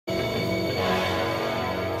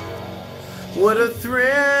What a thrill,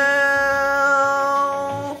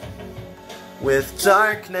 with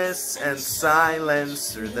darkness and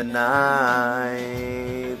silence through the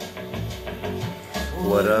night.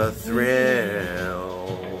 What a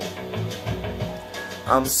thrill.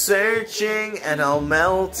 I'm searching and I'll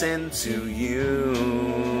melt into you.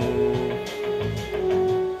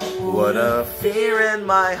 What a fear in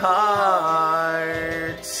my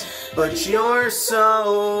heart, but you're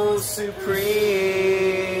so supreme.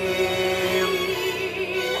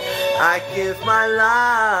 I give my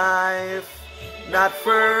life, not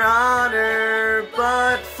for honor,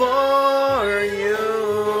 but for you.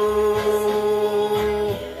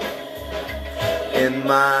 In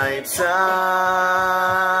my time,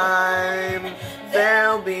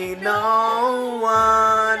 there'll be no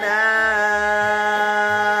one else.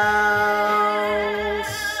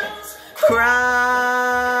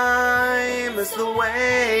 Crime is the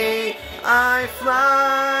way I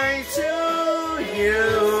fly to you.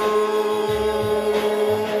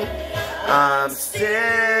 I'm still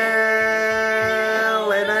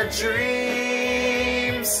in a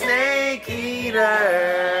dream, snake eater.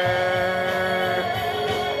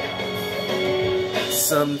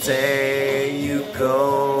 Someday you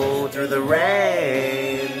go through the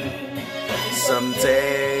rain.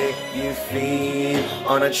 Someday you feed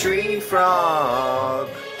on a tree frog.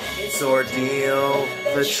 It's ordeal,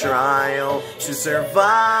 the trial to survive.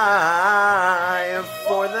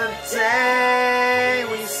 For the day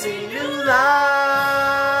we see new life,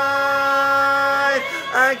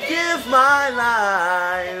 I give my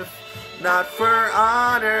life, not for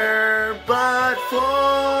honor, but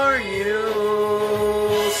for you.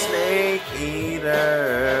 Snake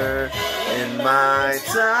eater, in my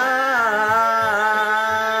time,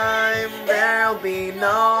 there'll be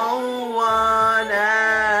no one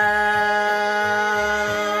else.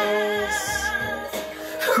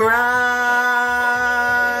 Crime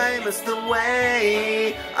is the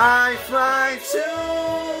way I fly to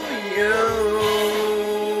you.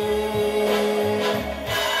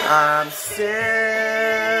 I'm still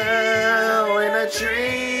in a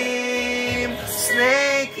dream,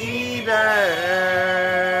 snake eater.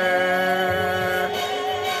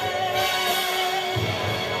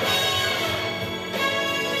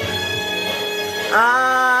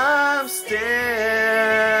 I'm still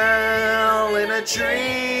in a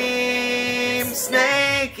dream,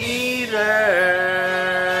 snake eater.